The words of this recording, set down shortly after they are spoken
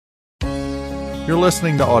You're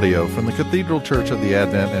listening to audio from the Cathedral Church of the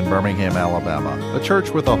Advent in Birmingham, Alabama, a church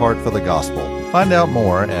with a heart for the gospel. Find out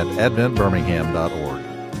more at adventbirmingham.org.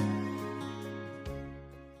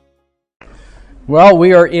 Well,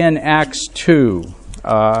 we are in Acts 2,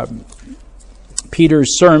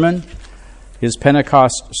 Peter's sermon, his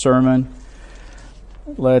Pentecost sermon.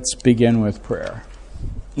 Let's begin with prayer.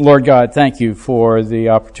 Lord God, thank you for the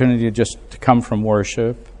opportunity to come from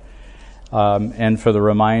worship and for the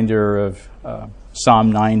reminder of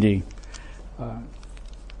Psalm 90.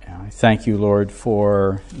 I thank you, Lord,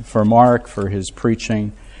 for Mark, for his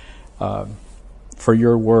preaching, for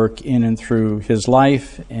your work in and through his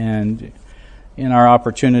life, and in our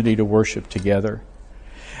opportunity to worship together.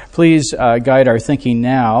 Please guide our thinking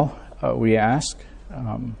now, we ask.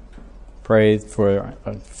 Pray for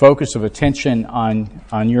a focus of attention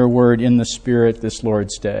on your word in the Spirit this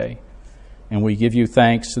Lord's Day. And we give you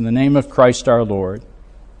thanks in the name of Christ our Lord.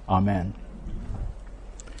 Amen.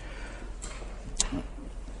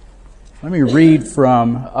 Let me read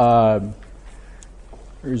from,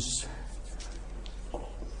 there's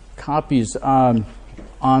copies on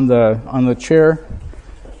the chair.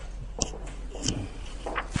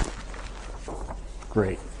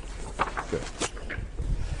 Great. Good.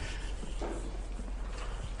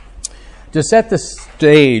 To set the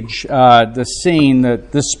stage, the scene,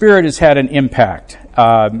 that the Spirit has had an impact,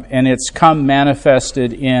 and it's come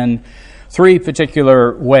manifested in three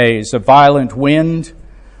particular ways: a violent wind,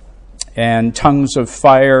 and tongues of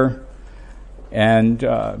fire, and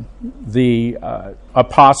the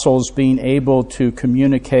apostles being able to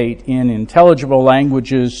communicate in intelligible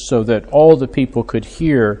languages so that all the people could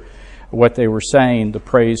hear what they were saying, the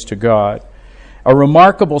praise to God. A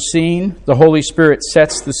remarkable scene. The Holy Spirit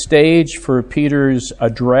sets the stage for Peter's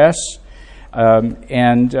address,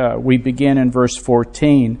 and we begin in verse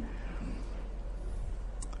 14.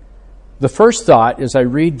 The first thought as I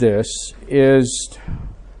read this is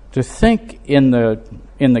to think in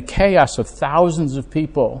the chaos of thousands of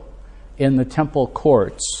people in the temple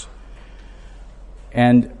courts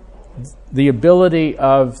and the ability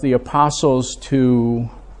of the apostles to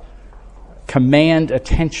command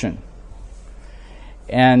attention,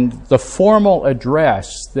 and the formal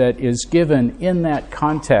address that is given in that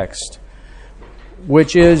context,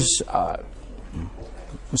 which is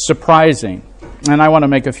surprising. And I want to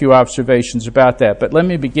make a few observations about that. But let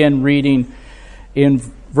me begin reading in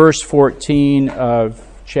verse 14 of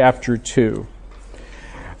chapter 2.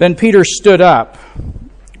 Then Peter stood up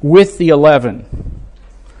with the 11,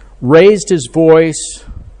 raised his voice,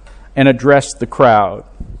 and addressed the crowd.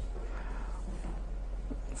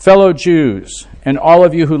 Fellow Jews, and all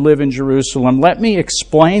of you who live in Jerusalem, let me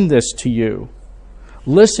explain this to you.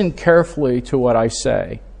 Listen carefully to what I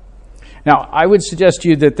say. Now, I would suggest to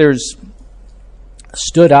you that there's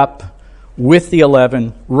stood up with the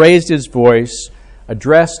 11, raised his voice.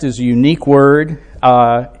 Addressed is a unique word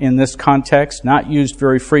in this context, not used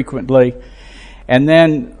very frequently. And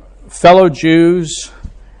then fellow Jews,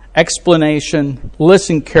 explanation,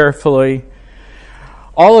 listen carefully.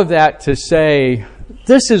 All of that to say,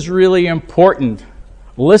 this is really important.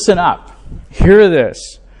 Listen up. Hear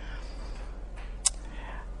this.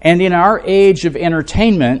 And in our age of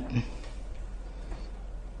entertainment,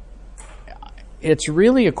 it's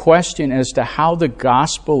really a question as to how the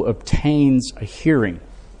gospel obtains a hearing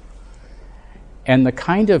and the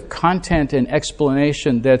kind of content and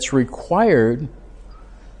explanation that's required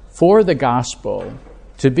for the gospel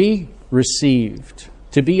to be received,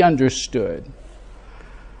 to be understood.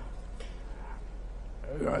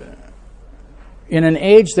 In an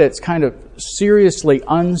age that's kind of seriously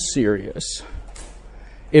unserious,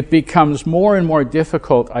 it becomes more and more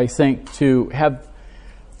difficult, I think,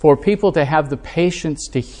 for people to have the patience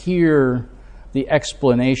to hear the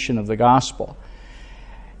explanation of the gospel.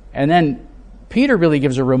 And then Peter really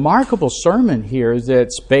gives a remarkable sermon here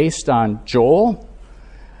that's based on Joel,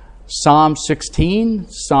 Psalm 16,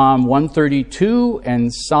 Psalm 132,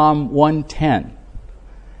 and Psalm 110.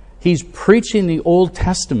 He's preaching the Old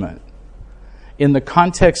Testament in the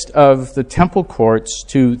context of the temple courts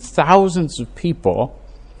to thousands of people.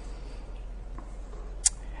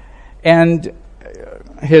 And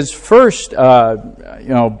his first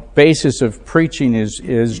basis of preaching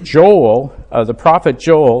is Joel, the prophet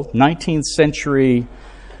Joel, 19th century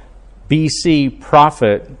BC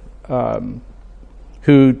prophet,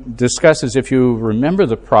 who discusses, if you remember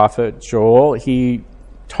the prophet Joel, he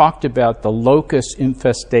talked about the locust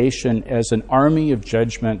infestation as an army of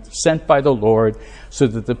judgment sent by the Lord so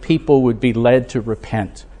that the people would be led to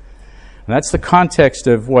repent. And that's the context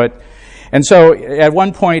of what And so at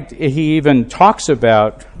one point he even talks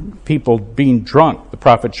about people being drunk, the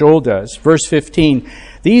prophet Joel does. Verse 15,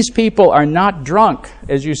 these people are not drunk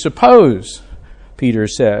as you suppose, Peter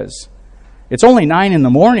says. It's only 9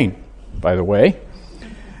 a.m, by the way.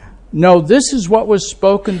 No, this is what was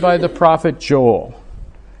spoken by the prophet Joel.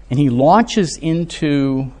 And he launches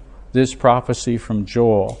into this prophecy from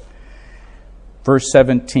Joel. Verse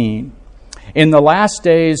 17, in the last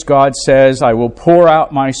days, God says, I will pour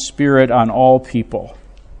out my Spirit on all people.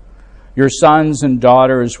 Your sons and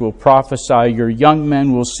daughters will prophesy. Your young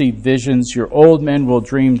men will see visions. Your old men will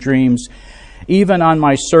dream dreams. Even on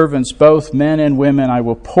my servants, both men and women, I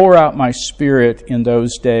will pour out my Spirit in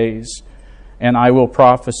those days, and I will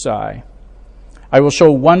prophesy. I will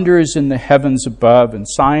show wonders in the heavens above and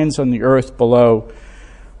signs on the earth below,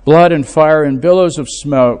 blood and fire and billows of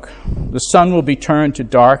smoke. The sun will be turned to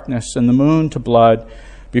darkness and the moon to blood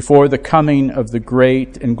before the coming of the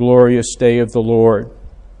great and glorious day of the Lord.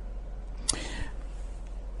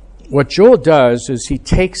 What Joel does is he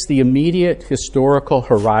takes the immediate historical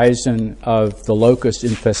horizon of the locust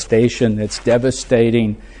infestation that's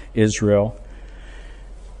devastating Israel,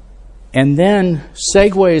 and then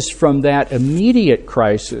segues from that immediate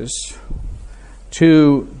crisis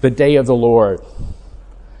to the day of the Lord.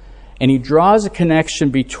 And he draws a connection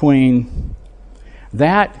between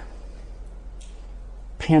that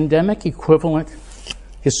pandemic equivalent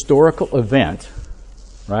historical event,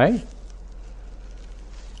 right?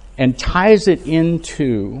 And ties it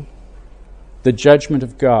into the judgment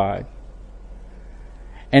of God,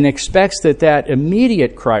 and expects that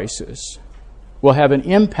immediate crisis will have an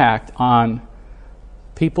impact on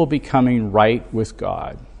people becoming right with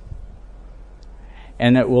God,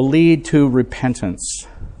 and it will lead to repentance.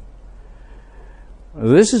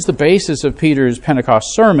 This is the basis of Peter's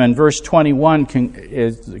Pentecost sermon. Verse 21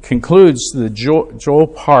 concludes the Joel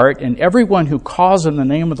part, and everyone who calls on the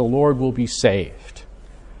name of the Lord will be saved.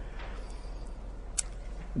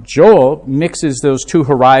 Joel mixes those two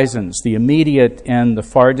horizons, the immediate and the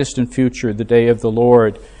far distant future, the day of the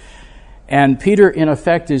Lord. And Peter, in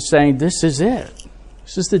effect, is saying, this is it.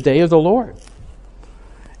 This is the day of the Lord.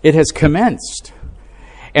 It has commenced.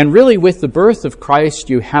 And really, with the birth of Christ,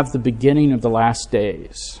 you have the beginning of the last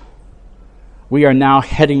days. We are now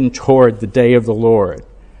heading toward the day of the Lord.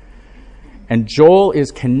 And Peter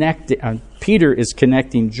is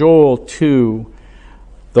connecting Joel to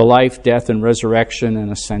the life, death, and resurrection and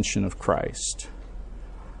ascension of Christ.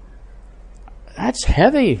 That's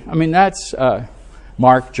heavy. I mean, that's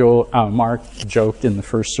Mark joked in the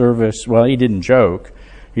first service. Well, he didn't joke.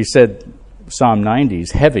 He said Psalm 90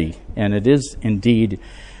 is heavy, and it is indeed.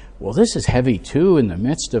 Well, this is heavy too in the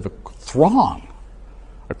midst of a throng,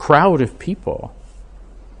 a crowd of people.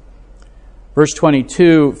 Verse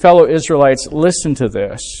 22, fellow Israelites, listen to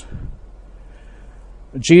this.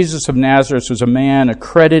 Jesus of Nazareth was a man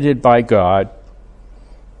accredited by God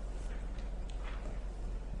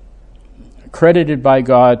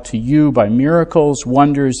to you by miracles,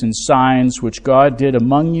 wonders, and signs which God did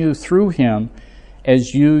among you through him,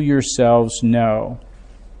 as you yourselves know.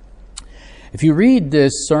 If you read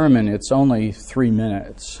this sermon, it's only 3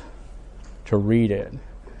 minutes to read it.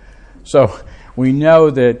 So we know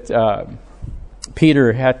that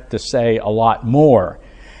Peter had to say a lot more.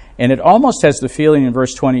 And it almost has the feeling in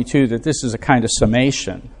verse 22 that this is a kind of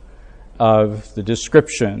summation of the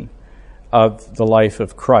description of the life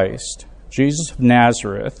of Christ. Jesus of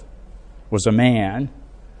Nazareth was a man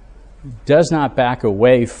who does not back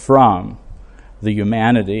away from the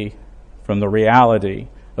humanity, from the reality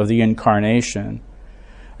of the incarnation,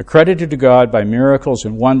 accredited to God by miracles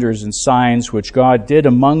and wonders and signs which God did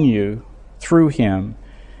among you through him,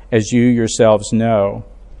 as you yourselves know.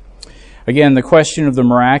 Again, the question of the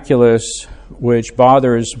miraculous, which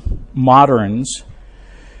bothers moderns,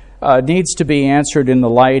 needs to be answered in the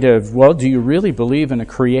light of, well, do you really believe in a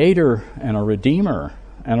creator and a redeemer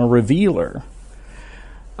and a revealer?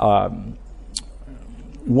 One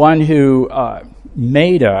who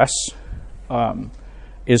made us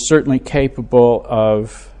is certainly capable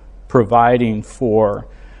of providing for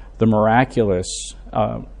the miraculous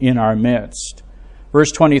in our midst.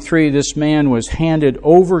 Verse 23, this man was handed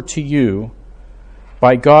over to you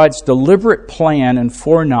by God's deliberate plan and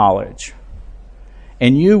foreknowledge,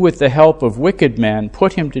 and you, with the help of wicked men,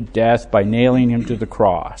 put him to death by nailing him to the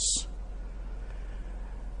cross.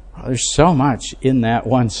 Well, there's so much in that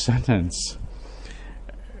one sentence.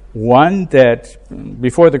 One, that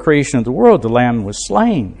before the creation of the world, the Lamb was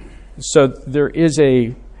slain. So there is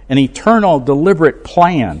an eternal, deliberate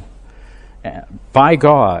plan by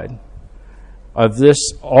God of this,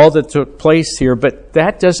 all that took place here, but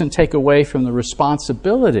that doesn't take away from the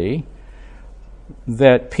responsibility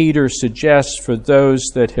that Peter suggests for those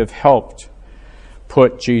that have helped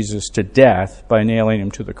put Jesus to death by nailing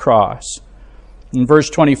him to the cross. In verse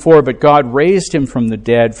 24, but God raised him from the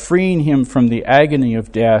dead, freeing him from the agony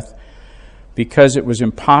of death, because it was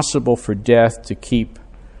impossible for death to keep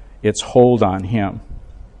its hold on him.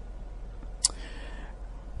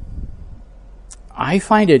 I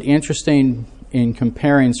find it interesting in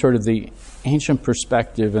comparing sort of the ancient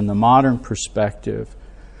perspective and the modern perspective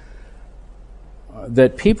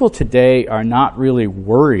that people today are not really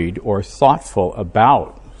worried or thoughtful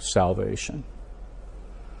about salvation.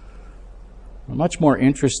 They're much more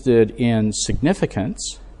interested in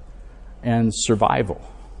significance and survival.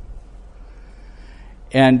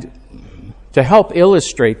 And to help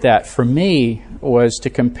illustrate that for me was to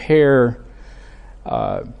compare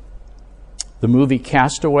the movie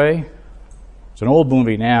Castaway. It's an old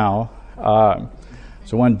movie now,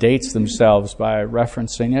 so one dates themselves by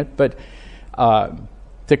referencing it. But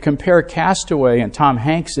to compare Castaway and Tom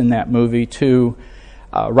Hanks in that movie to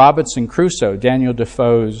Robinson Crusoe, Daniel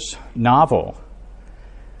Defoe's novel,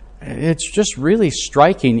 it's just really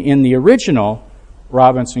striking. In the original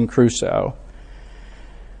Robinson Crusoe,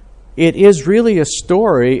 it is really a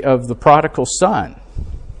story of the prodigal son,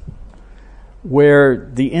 where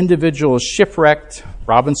the individual is shipwrecked.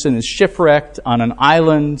 Robinson is shipwrecked on an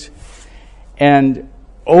island, and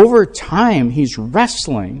over time he's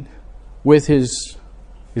wrestling with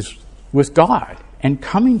with God and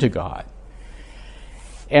coming to God.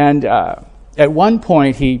 And at one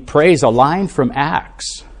point he prays a line from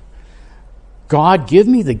Acts, God, give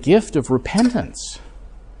me the gift of repentance.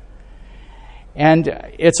 And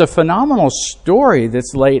it's a phenomenal story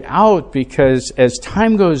that's laid out because as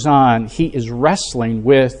time goes on, he is wrestling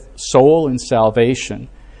with soul and salvation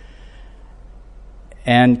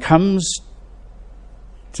and comes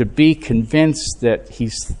to be convinced that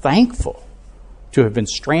he's thankful to have been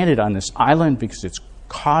stranded on this island because it's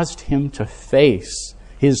caused him to face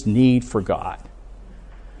his need for God.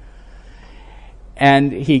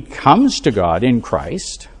 And he comes to God in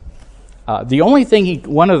Christ.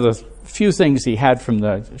 One of the few things he had from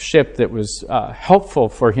the ship that was helpful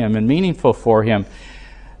for him and meaningful for him,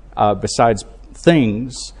 besides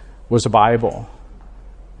things, was a Bible.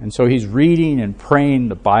 And so he's reading and praying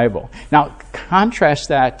the Bible. Now, contrast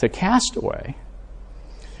that to Castaway,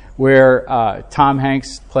 where Tom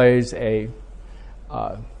Hanks plays a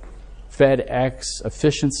FedEx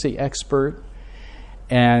efficiency expert,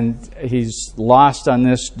 and he's lost on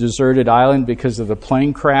this deserted island because of the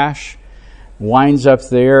plane crash. Winds up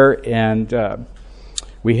there, and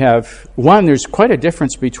we have there's quite a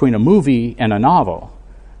difference between a movie and a novel,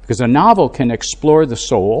 because a novel can explore the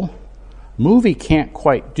soul. Movie can't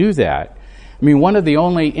quite do that. I mean, one of the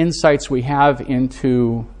only insights we have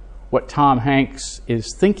into what Tom Hanks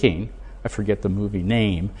is thinking, I forget the movie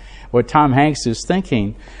name, what Tom Hanks is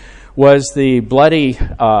thinking was the bloody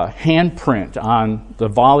handprint on the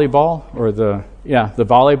volleyball, the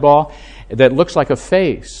volleyball, that looks like a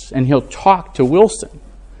face, and he'll talk to Wilson.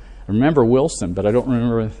 I remember Wilson, but I don't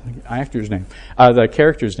remember the actor's name, the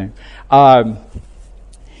character's name. And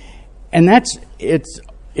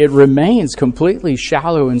it remains completely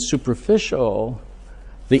shallow and superficial,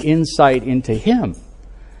 the insight into him.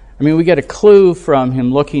 I mean, we get a clue from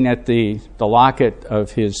him looking at the locket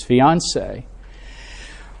of his fiancée.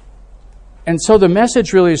 And so the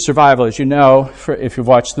message really is survival. As you know, if you've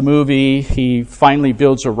watched the movie, he finally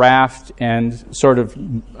builds a raft and sort of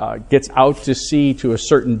gets out to sea to a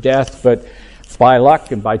certain death, but by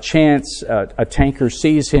luck and by chance, a tanker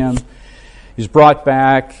sees him. He's brought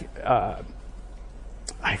back,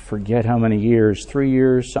 I forget how many years, 3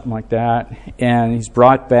 years, something like that. And he's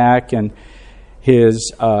brought back, and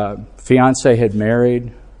his fiancée had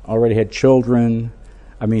married, already had children.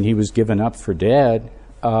 I mean, he was given up for dead.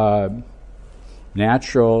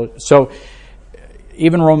 Natural. So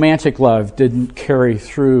even romantic love didn't carry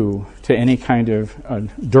through to any kind of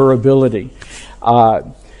durability.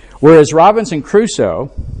 Whereas Robinson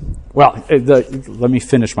Crusoe, let me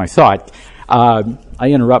finish my thought. I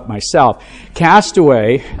interrupt myself.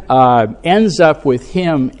 Castaway ends up with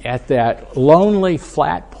him at that lonely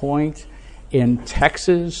flat point in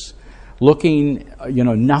Texas, looking,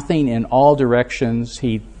 nothing in all directions.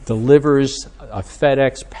 He delivers a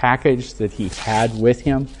FedEx package that he had with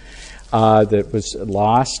him that was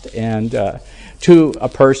lost, and to a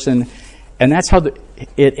person, and that's how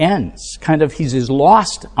it ends. Kind of, he's as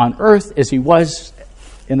lost on Earth as he was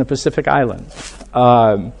in the Pacific Islands.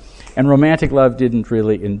 And romantic love didn't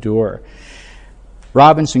really endure.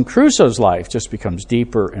 Robinson Crusoe's life just becomes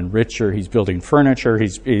deeper and richer. He's building furniture.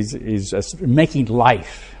 He's making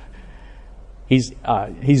life.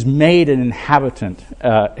 He's made an habitation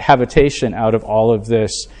out of all of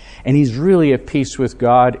this, and he's really at peace with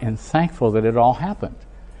God and thankful that it all happened.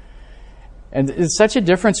 And it's such a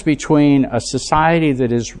difference between a society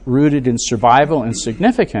that is rooted in survival and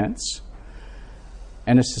significance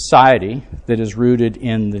and a society that is rooted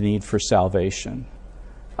in the need for salvation.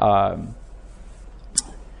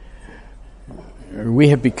 We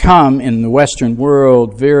have become, in the Western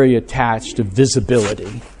world, very attached to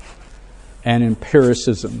visibility and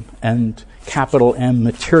empiricism and capital M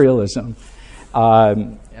materialism.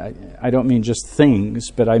 I don't mean just things,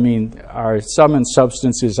 but I mean our sum and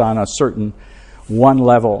substance is on a certain one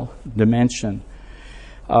level dimension.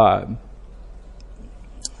 And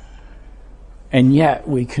yet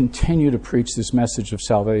we continue to preach this message of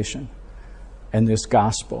salvation and this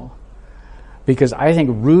gospel. Because I think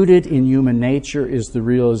rooted in human nature is the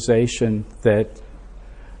realization that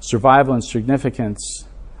survival and significance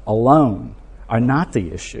alone are not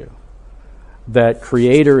the issue. That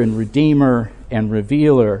Creator and Redeemer and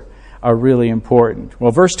Revealer are really important.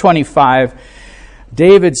 Well, verse 25,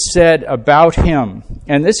 David said about him,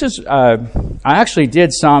 and this is, I actually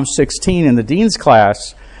did Psalm 16 in the Dean's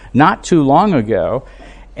class not too long ago,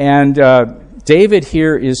 and David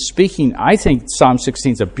here is speaking. I think Psalm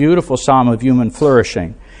 16 is a beautiful psalm of human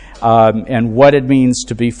flourishing and what it means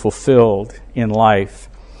to be fulfilled in life.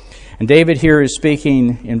 And David here is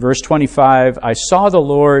speaking in verse 25, I saw the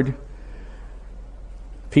Lord.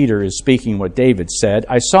 Peter is speaking what David said.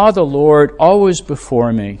 I saw the Lord always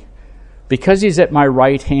before me. Because he's at my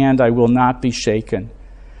right hand, I will not be shaken.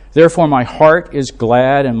 Therefore my heart is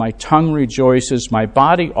glad and my tongue rejoices. My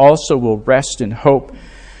body also will rest in hope.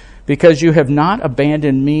 Because you have not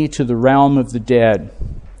abandoned me to the realm of the dead.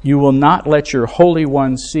 You will not let your Holy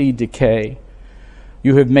One see decay.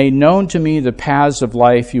 You have made known to me the paths of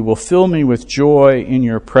life. You will fill me with joy in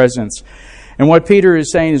your presence. And what Peter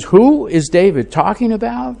is saying is, who is David talking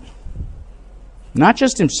about? Not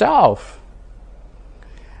just himself.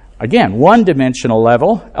 Again, one-dimensional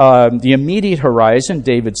level. The immediate horizon,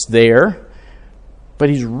 David's there. But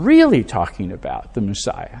he's really talking about the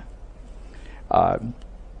Messiah.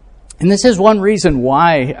 And this is one reason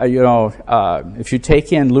why, if you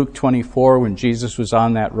take in Luke 24, when Jesus was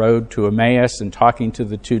on that road to Emmaus and talking to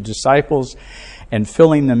the two disciples and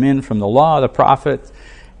filling them in from the law, the prophet,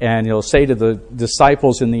 and he'll say to the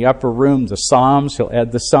disciples in the upper room, the Psalms, he'll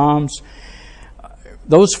add the Psalms.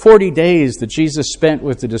 Those 40 days that Jesus spent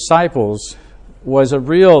with the disciples was a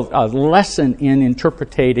real lesson in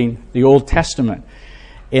interpreting the Old Testament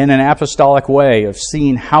in an apostolic way of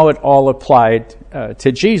seeing how it all applied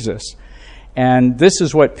to Jesus. And this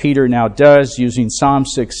is what Peter now does using Psalm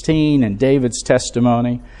 16 and David's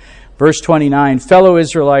testimony. Verse 29, fellow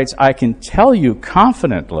Israelites, I can tell you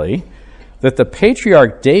confidently that the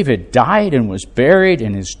patriarch David died and was buried,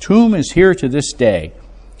 and his tomb is here to this day.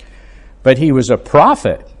 But he was a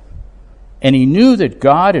prophet, and he knew that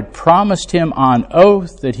God had promised him on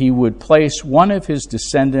oath that he would place one of his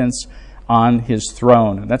descendants on his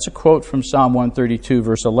throne. And that's a quote from Psalm 132,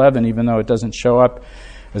 verse 11, even though it doesn't show up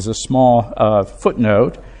as a small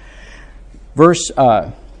footnote. Verse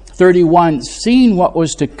 31, seeing what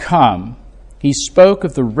was to come, he spoke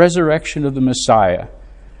of the resurrection of the Messiah,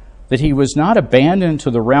 that he was not abandoned to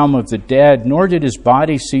the realm of the dead, nor did his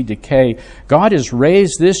body see decay. God has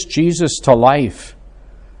raised this Jesus to life,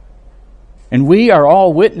 and we are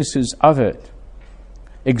all witnesses of it.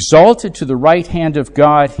 Exalted to the right hand of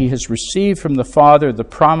God, he has received from the Father the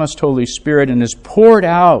promised Holy Spirit and has poured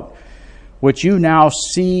out what you now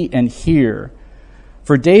see and hear.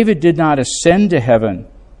 For David did not ascend to heaven,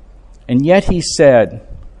 and yet he said,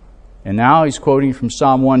 and now he's quoting from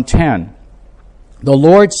Psalm 110, the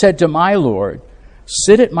Lord said to my Lord,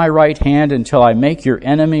 sit at my right hand until I make your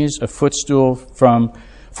enemies a footstool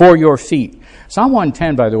for your feet. Psalm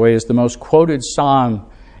 110, by the way, is the most quoted psalm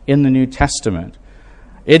in the New Testament.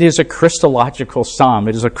 It is a Christological psalm.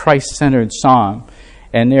 It is a Christ-centered psalm.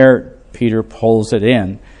 And there, Peter pulls it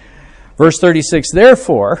in. Verse 36,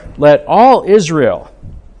 therefore, let all Israel.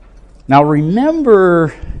 Now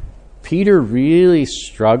remember, Peter really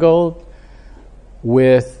struggled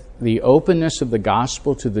with the openness of the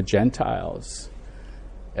gospel to the Gentiles.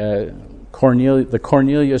 The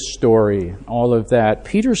Cornelius story, all of that.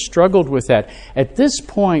 Peter struggled with that. At this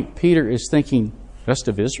point, Peter is thinking just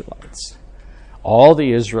of Israelites. All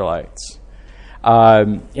the Israelites.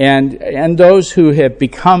 And those who have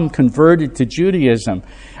become converted to Judaism,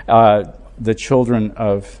 the children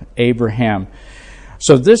of Abraham.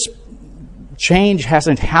 So this change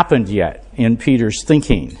hasn't happened yet in Peter's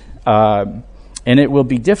thinking. And it will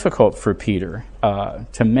be difficult for Peter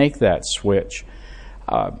to make that switch.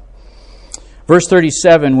 Verse Verse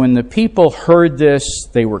 37, when the people heard this,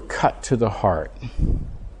 they were cut to the heart.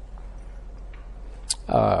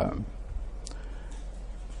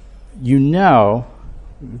 You know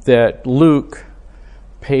that Luke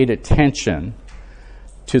paid attention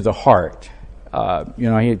to the heart.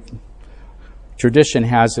 Tradition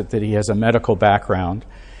has it that he has a medical background.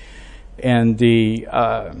 And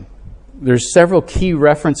there's several key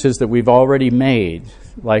references that we've already made,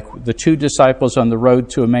 like the two disciples on the road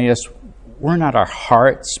to Emmaus. Were not our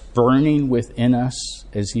hearts burning within us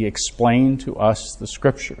as he explained to us the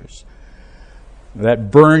Scriptures? That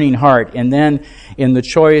burning heart. And then in the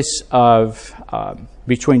choice of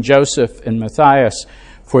between Joseph and Matthias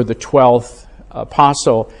for the 12th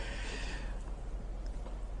apostle,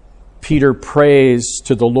 Peter prays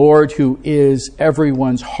to the Lord who is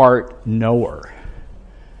everyone's heart knower.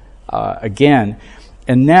 Again.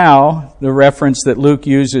 And now the reference that Luke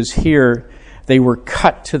uses here, they were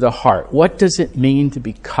cut to the heart. What does it mean to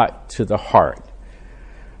be cut to the heart?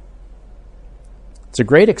 It's a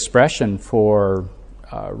great expression for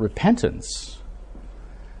repentance.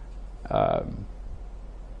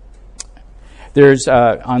 There's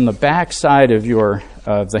on the back side of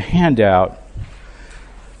the handout,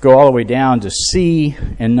 go all the way down to C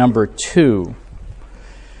and number 2.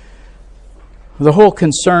 The whole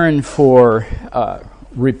concern for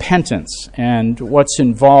repentance and what's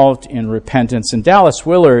involved in repentance. And Dallas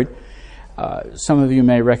Willard, some of you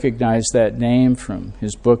may recognize that name from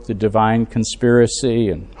his book, The Divine Conspiracy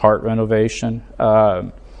and Heart Renovation.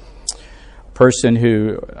 Person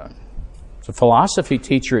who is a philosophy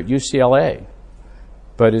teacher at UCLA,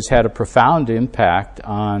 but has had a profound impact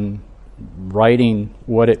on writing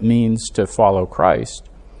what it means to follow Christ.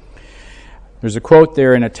 There's a quote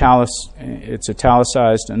there in it's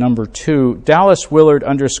italicized, number 2. Dallas Willard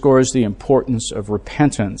underscores the importance of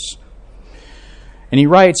repentance. And he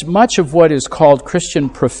writes, much of what is called Christian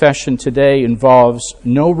profession today involves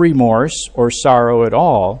no remorse or sorrow at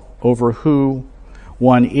all over who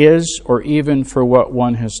one is or even for what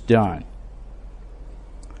one has done.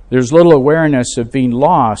 There's little awareness of being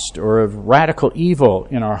lost or of radical evil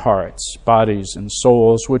in our hearts, bodies, and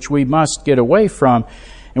souls, which we must get away from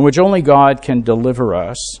and which only God can deliver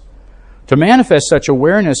us. To manifest such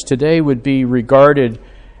awareness today would be regarded,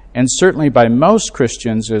 and certainly by most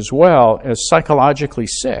Christians as well, as psychologically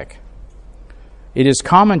sick. It is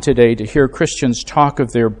common today to hear Christians talk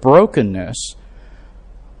of their brokenness,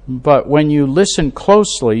 but when you listen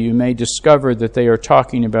closely, you may discover that they are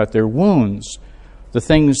talking about their wounds, the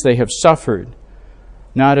things they have suffered,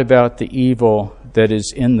 not about the evil that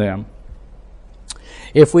is in them.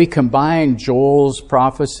 If we combine Joel's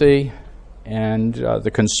prophecy and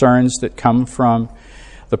the concerns that come from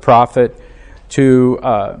the prophet to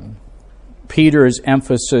Peter's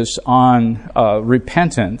emphasis on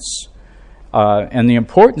repentance and the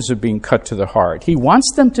importance of being cut to the heart, he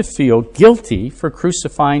wants them to feel guilty for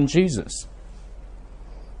crucifying Jesus.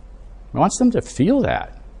 He wants them to feel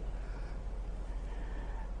that.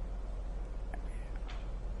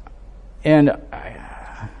 And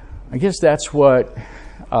I guess that's what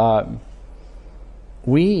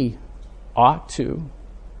we ought to,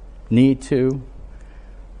 need to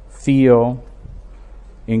feel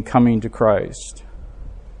in coming to Christ.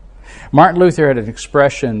 Martin Luther had an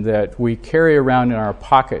expression that we carry around in our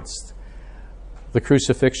pockets, the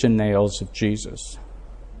crucifixion nails of Jesus,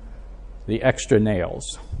 the extra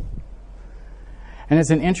nails. And it's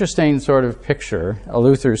an interesting sort of picture.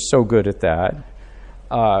 Luther's so good at that.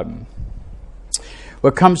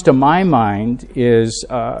 What comes to my mind is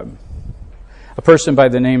a person by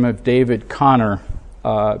the name of David Connor.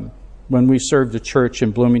 When we served a church in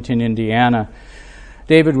Bloomington, Indiana,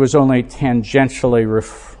 David was only tangentially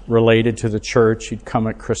related to the church. He'd come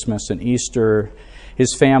at Christmas and Easter.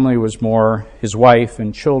 His family was more, his wife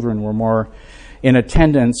and children were more in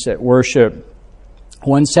attendance at worship.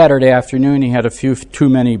 One Saturday afternoon, he had a few too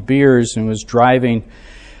many beers and was driving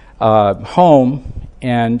home,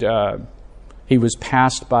 and he was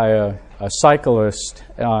passed by a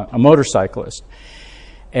motorcyclist,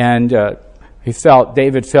 and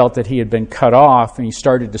David felt that he had been cut off, and he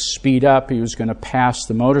started to speed up. He was going to pass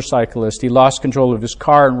the motorcyclist. He lost control of his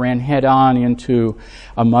car and ran head on into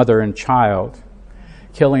a mother and child,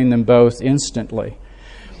 killing them both instantly.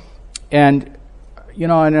 And,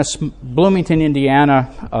 in Bloomington,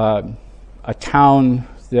 Indiana, a town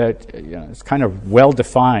that is kind of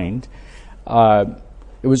well-defined,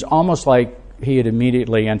 it was almost like he had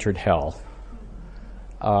immediately entered hell.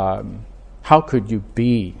 How could you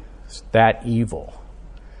be that evil?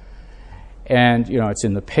 And it's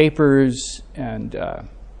in the papers, and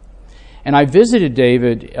I visited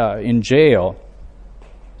David in jail,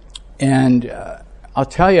 And I'll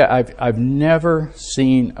tell you, I've never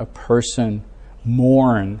seen a person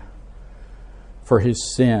mourn for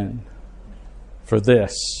his sin, for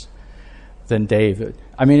this, than David.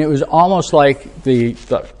 I mean, it was almost like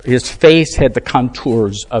his face had the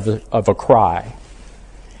contours of a cry.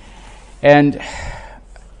 And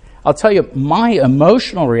I'll tell you, my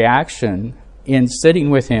emotional reaction in sitting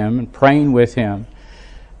with him and praying with him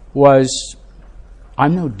was,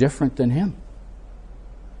 I'm no different than him.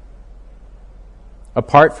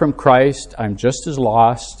 Apart from Christ, I'm just as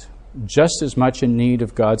lost, just as much in need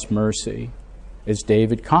of God's mercy as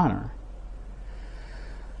David Connor.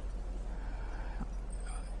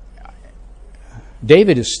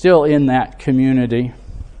 David is still in that community.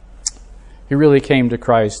 He really came to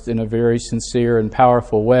Christ in a very sincere and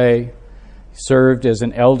powerful way. He served as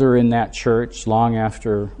an elder in that church long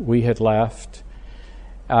after we had left.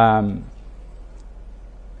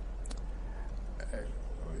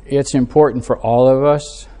 It's important for all of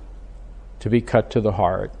us to be cut to the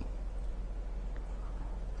heart,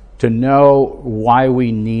 to know why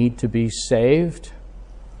we need to be saved.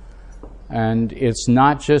 And it's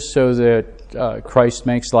not just so that Christ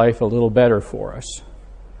makes life a little better for us,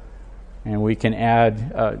 and we can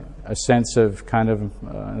add a sense of kind of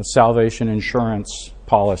a salvation insurance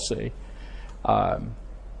policy.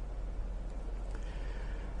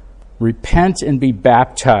 Repent and be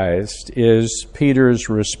baptized is Peter's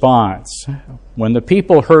response. When the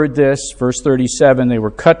people heard this, verse 37, they were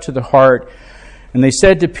cut to the heart, and they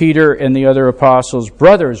said to Peter and the other apostles,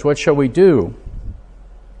 "Brothers, what shall we do?"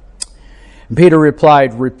 And Peter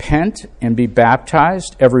replied, "Repent and be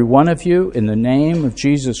baptized, every one of you, in the name of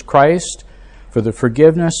Jesus Christ, for the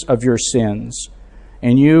forgiveness of your sins,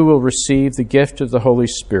 and you will receive the gift of the Holy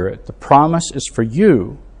Spirit. The promise is for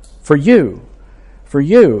you,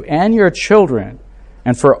 and your children,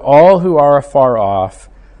 and for all who are afar off,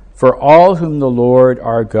 for all whom the Lord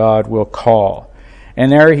our God will call." And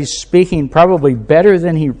there he's speaking probably better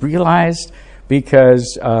than he realized,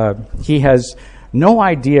 because he has no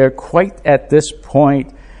idea quite at this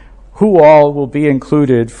point who all will be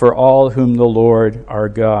included for all whom the Lord our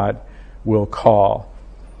God will call.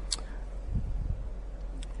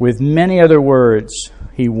 With many other words,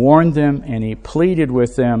 he warned them and he pleaded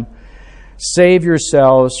with them, "Save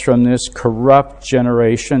yourselves from this corrupt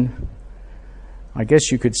generation." I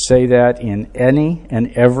guess you could say that in any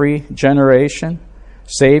and every generation.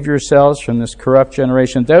 Save yourselves from this corrupt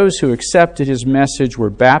generation. Those who accepted his message were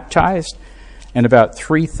baptized, and about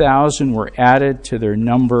 3,000 were added to their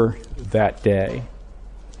number that day.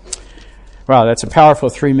 Wow, that's a powerful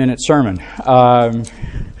 3-minute sermon,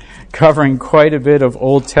 covering quite a bit of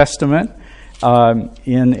Old Testament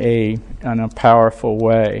in a powerful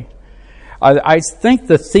way. I think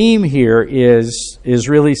the theme here is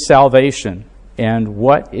really salvation, and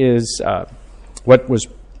what was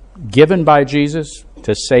given by Jesus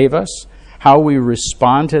to save us, how we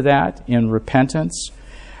respond to that in repentance,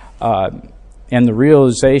 and the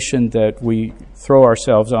realization that we throw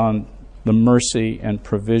ourselves on the mercy and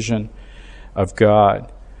provision of God.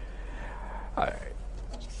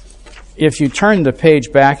 If you turn the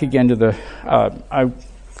page back again to the, I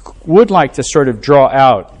would like to sort of draw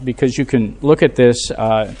out, because you can look at this,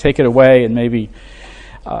 take it away, and maybe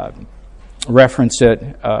reference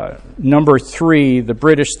it. Number 3, the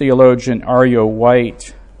British theologian R.O.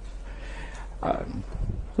 White,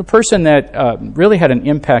 the person that really had an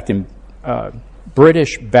impact in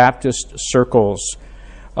British Baptist circles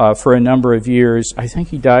for a number of years. I think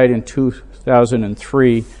he died in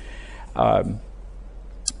 2003.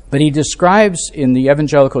 But he describes in the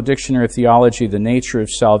Evangelical Dictionary of Theology the nature of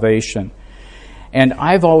salvation. And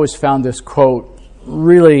I've always found this quote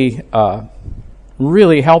really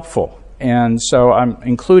helpful. And so I'm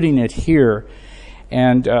including it here.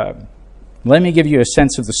 And let me give you a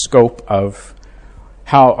sense of the scope of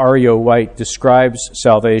how R.O. White describes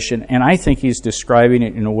salvation. And I think he's describing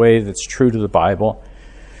it in a way that's true to the Bible.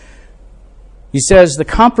 He says, "The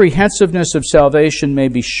comprehensiveness of salvation may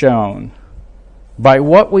be shown by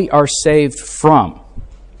what we are saved from.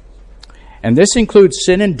 And this includes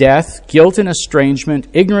sin and death, guilt and estrangement,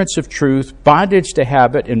 ignorance of truth, bondage to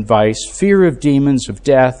habit and vice, fear of demons, of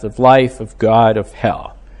death, of life, of God, of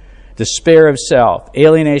hell, despair of self,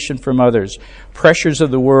 alienation from others, pressures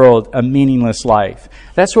of the world, a meaningless life."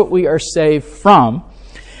 That's what we are saved from.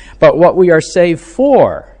 But what we are saved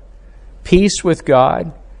for: peace with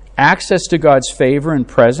God, access to God's favor and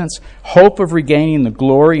presence, hope of regaining the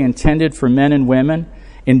glory intended for men and women,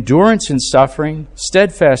 endurance in suffering,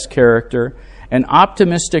 steadfast character, an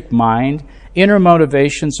optimistic mind, inner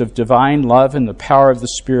motivations of divine love and the power of the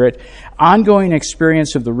Spirit, ongoing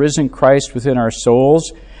experience of the risen Christ within our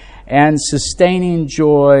souls, and sustaining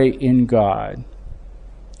joy in God.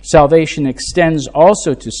 Salvation extends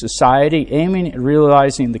also to society, aiming at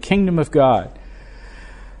realizing the kingdom of God,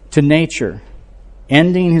 to nature,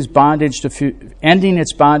 ending its bondage to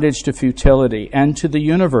futility, and to the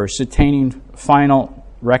universe, attaining final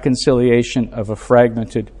reconciliation of a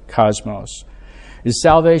fragmented cosmos. Is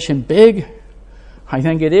salvation big? I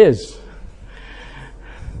think it is.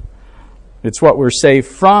 It's what we're saved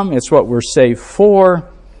from. It's what we're saved for.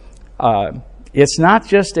 It's not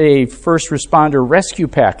just a first responder rescue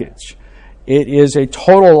package. It is a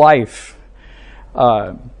total life.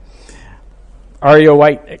 R.E.O.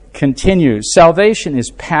 White continues, salvation is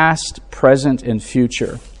past, present, and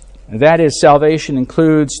future. That is, salvation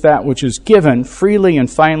includes that which is given freely and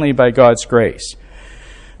finally by God's grace.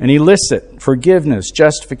 And he lists it: forgiveness,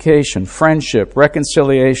 justification, friendship,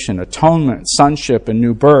 reconciliation, atonement, sonship, and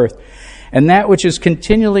new birth. And that which is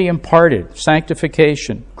continually imparted: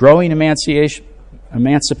 sanctification, growing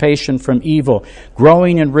emancipation from evil,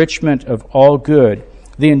 growing enrichment of all good,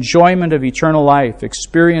 the enjoyment of eternal life,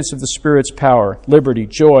 experience of the Spirit's power, liberty,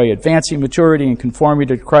 joy, advancing maturity and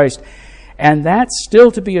conformity to Christ. And that's still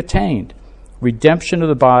to be attained: redemption of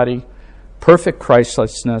the body, perfect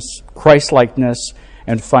Christlikeness,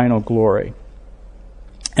 and final glory.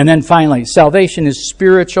 And then finally, salvation is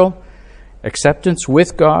spiritual: acceptance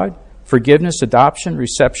with God, forgiveness, adoption,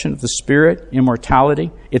 reception of the Spirit, immortality.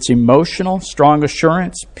 It's emotional: strong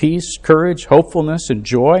assurance, peace, courage, hopefulness, and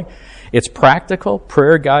joy. It's practical: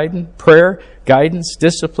 prayer, guidance,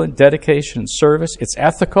 discipline, dedication, and service. It's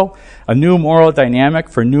ethical: a new moral dynamic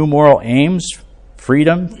for new moral aims,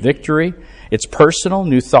 freedom, victory. It's personal: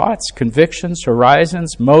 new thoughts, convictions,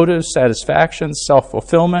 horizons, motives, satisfactions,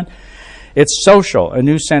 self-fulfillment. It's social: a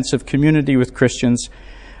new sense of community with Christians,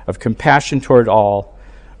 of compassion toward all,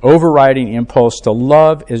 overriding impulse to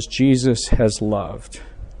love as Jesus has loved.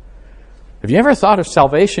 Have you ever thought of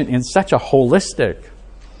salvation in such a holistic,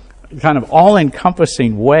 kind of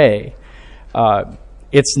all-encompassing way?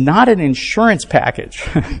 It's not an insurance package.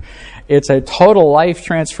 It's a total life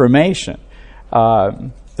transformation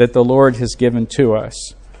that the Lord has given to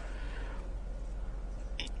us.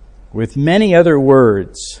 With many other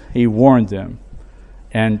words, he warned them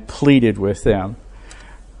and pleaded with them.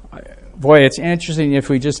 Boy, it's interesting if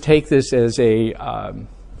we just take this as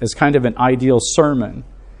kind of an ideal sermon,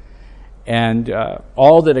 and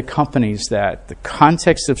all that accompanies that, the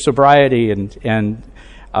context of sobriety and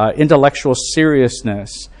intellectual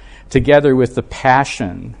seriousness, together with the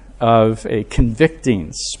passion of a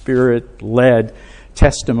convicting, Spirit-led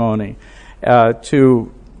testimony to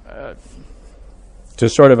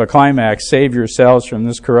sort of a climax: save yourselves from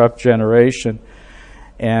this corrupt generation.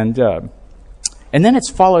 And then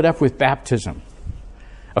it's followed up with baptism,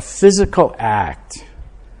 a physical act,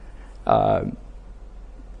 a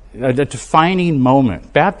defining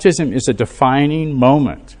moment. Baptism is a defining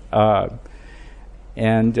moment. I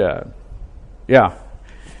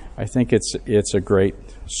think it's a great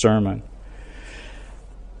sermon.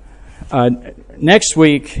 Next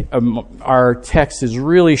week, our text is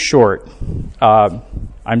really short.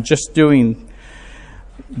 I'm just doing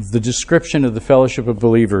the description of the Fellowship of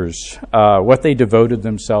Believers, what they devoted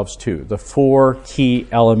themselves to, the 4 key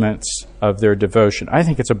elements of their devotion. I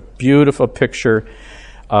think it's a beautiful picture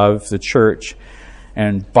of the church.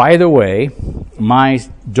 And by the way, my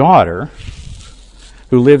daughter,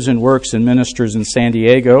 who lives and works and ministers in San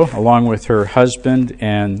Diego, along with her husband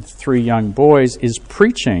and 3 young boys, is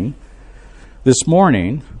preaching this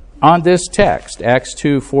morning on this text, Acts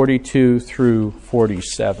 2:42 through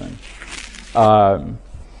 47,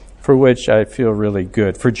 for which I feel really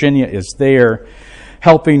good. Virginia is there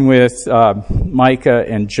helping with Micah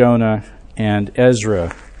and Jonah and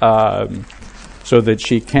Ezra, so that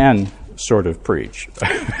she can sort of preach.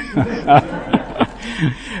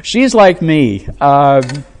 She's like me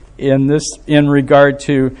in regard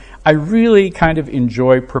to, I really kind of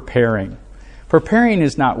enjoy preparing. Preparing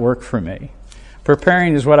is not work for me.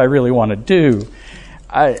 Preparing is what I really want to do.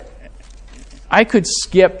 I could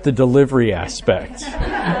skip the delivery aspect.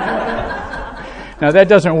 Now that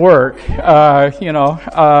doesn't work, but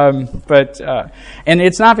and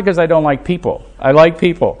it's not because I don't like people. I like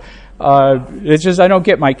people. It's just I don't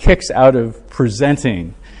get my kicks out of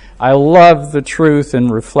presenting. I love the truth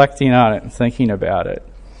and reflecting on it and thinking about it.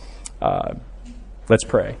 Let's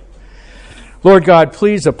pray. Lord God,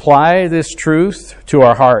 please apply this truth to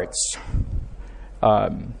our hearts.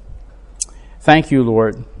 Thank you,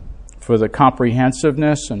 Lord, for the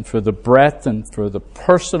comprehensiveness and for the breadth and for the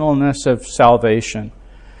personalness of salvation.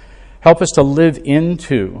 Help us to live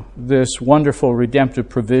into this wonderful redemptive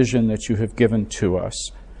provision that you have given to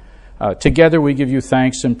us. Together we give you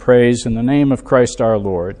thanks and praise in the name of Christ our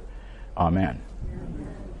Lord. Amen.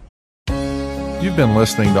 You've been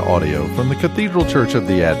listening to audio from the Cathedral Church of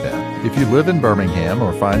the Advent. If you live in Birmingham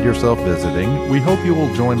or find yourself visiting, we hope you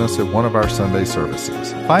will join us at one of our Sunday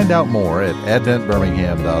services. Find out more at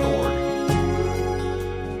adventbirmingham.org.